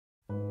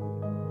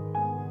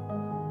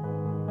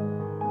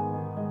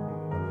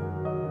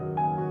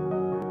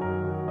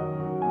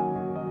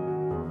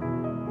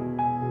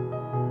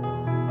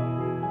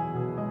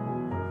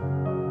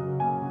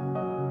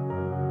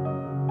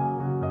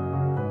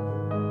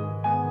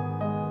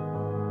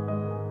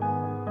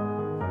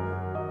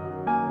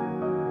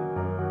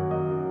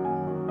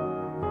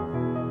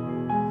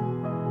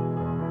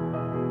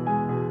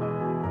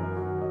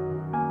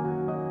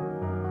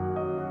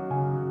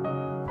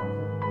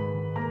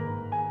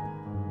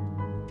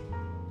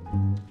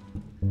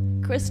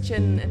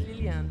Christian and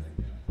Liana.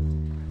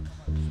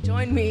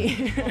 Join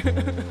me.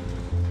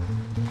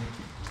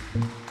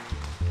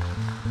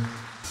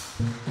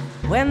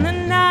 When the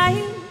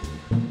night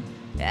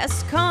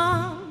has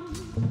come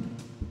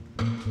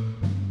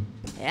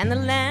and the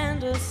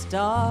land is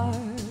star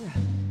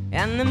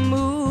and the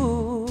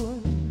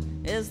moon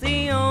is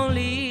the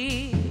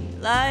only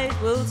light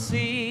we'll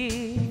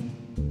see.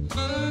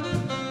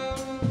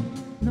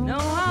 No,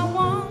 I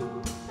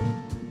won't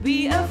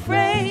be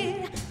afraid.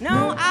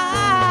 No,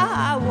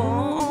 I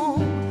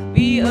won't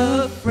be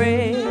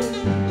afraid.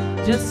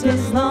 Just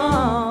as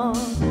long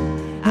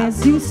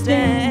as you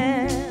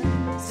stand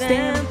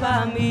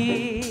by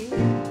me.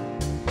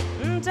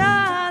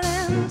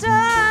 Darling,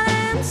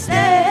 darling,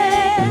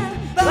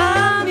 stand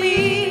by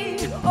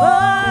me.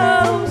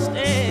 Oh,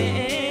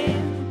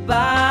 stand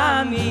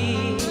by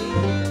me.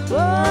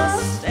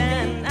 Oh,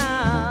 stand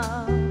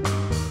now.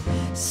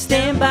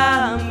 Stand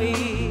by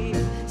me.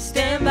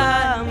 Stand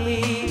by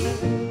me.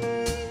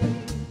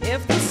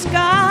 If the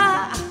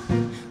sky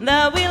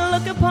that we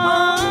look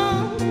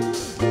upon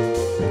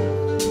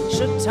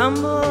should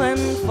tumble and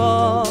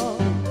fall,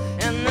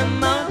 and the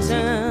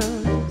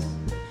mountains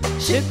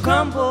should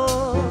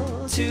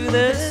crumble to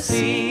the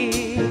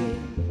sea,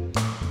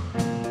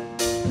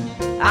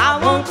 I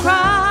won't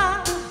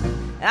cry,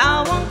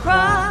 I won't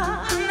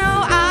cry, no,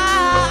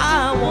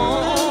 I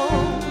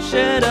won't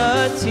shed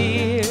a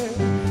tear,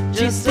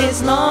 just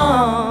as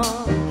long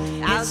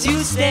as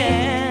you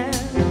stand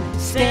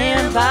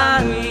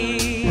by me.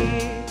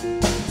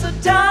 So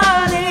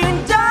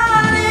darling,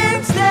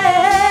 darling,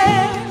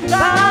 stand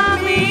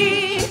by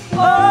me.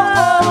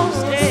 Oh,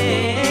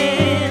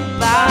 stand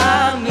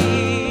by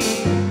me.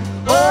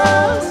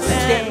 Oh,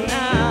 stand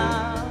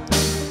now.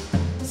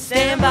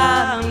 Stand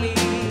by me.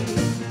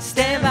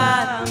 Stand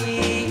by me.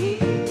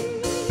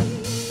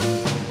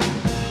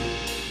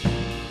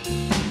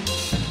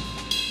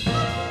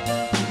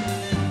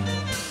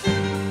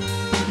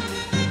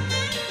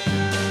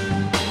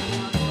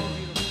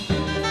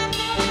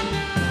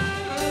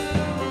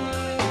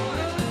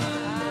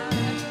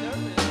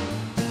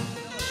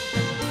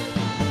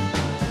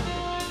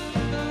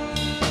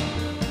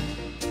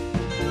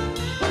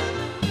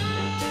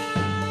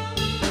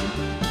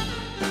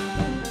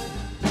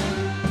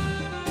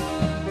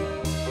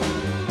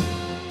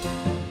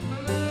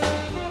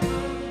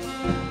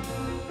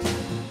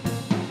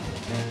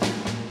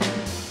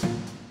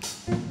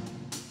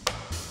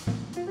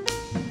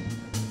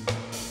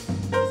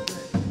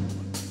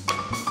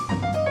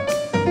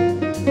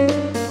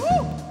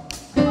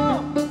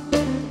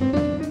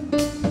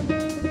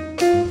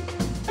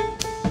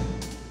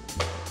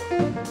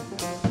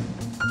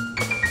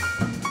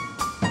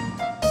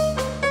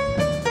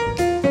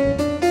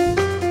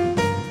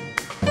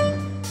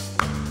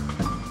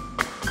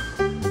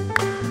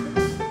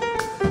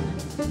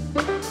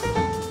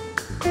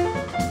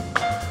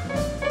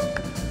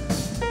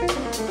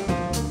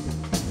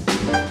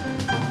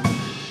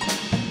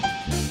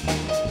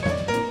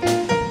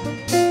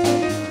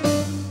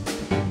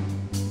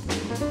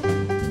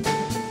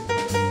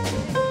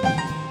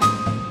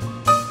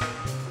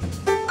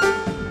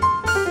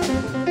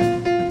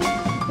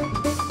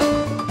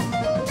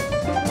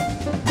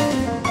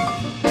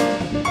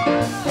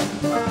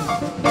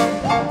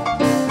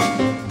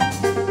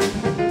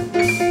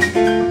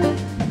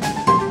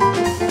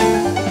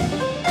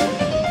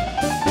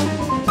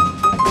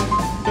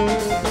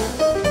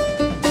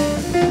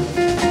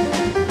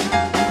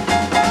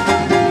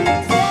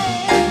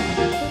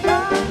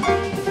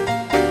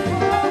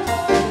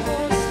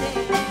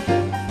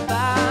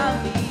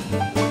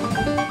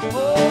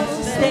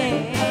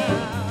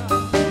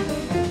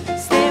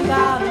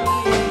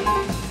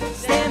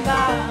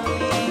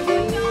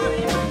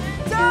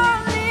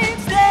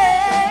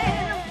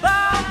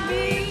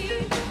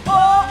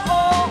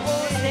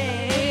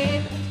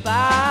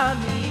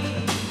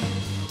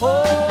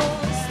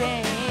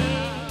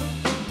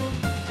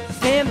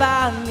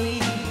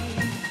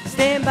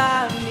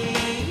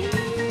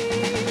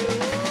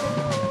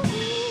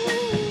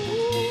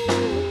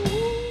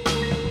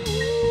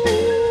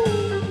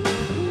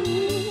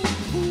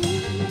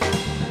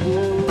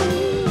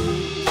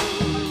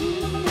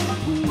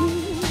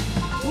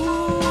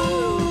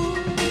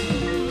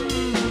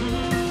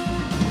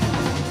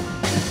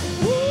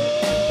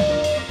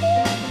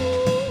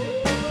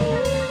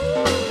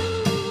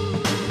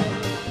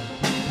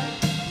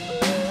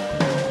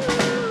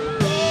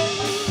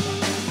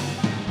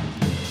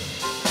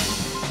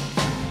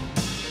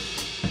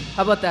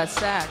 How about that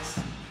sax?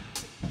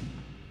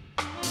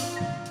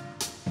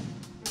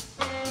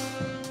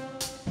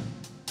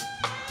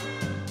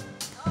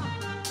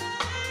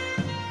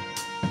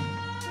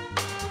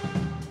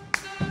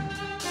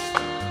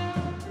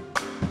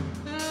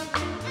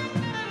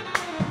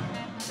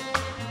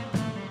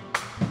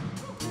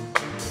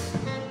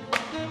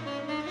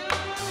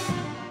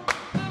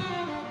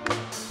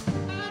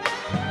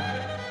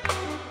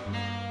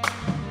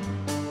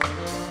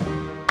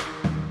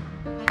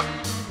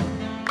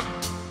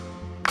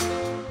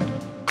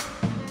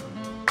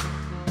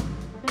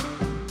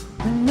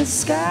 the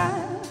sky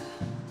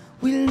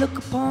we look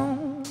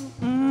upon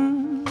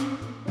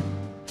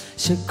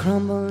should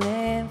crumble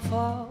and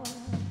fall,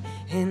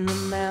 and the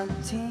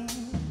mountain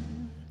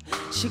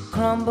should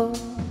crumble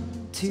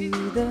to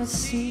the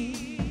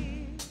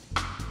sea.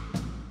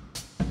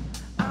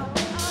 I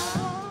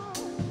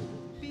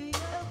won't be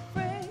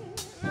afraid,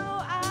 no,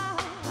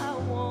 I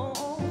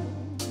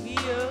won't be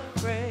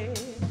afraid,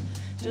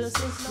 just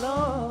as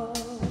long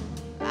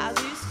as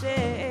you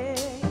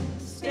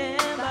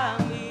stand by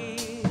me.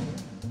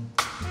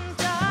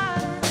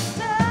 Darling,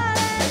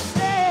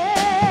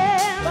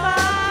 stand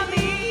by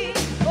me.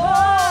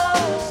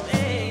 Oh,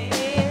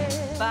 stand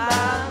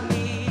by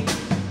me.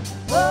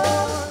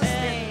 Oh,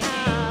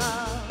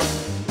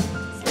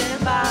 stand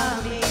by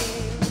me.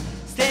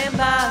 Stand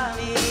by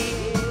me.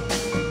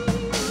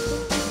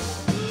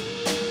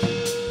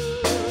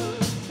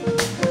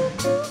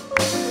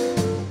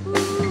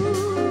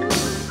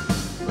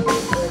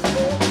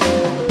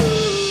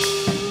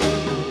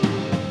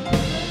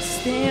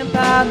 Stand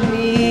by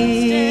me.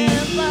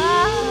 Stand by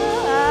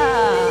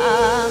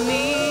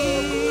me.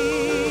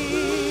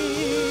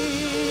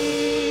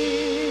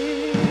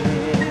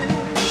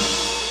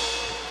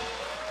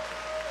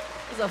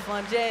 It was a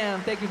fun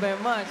jam. Thank you very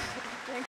much.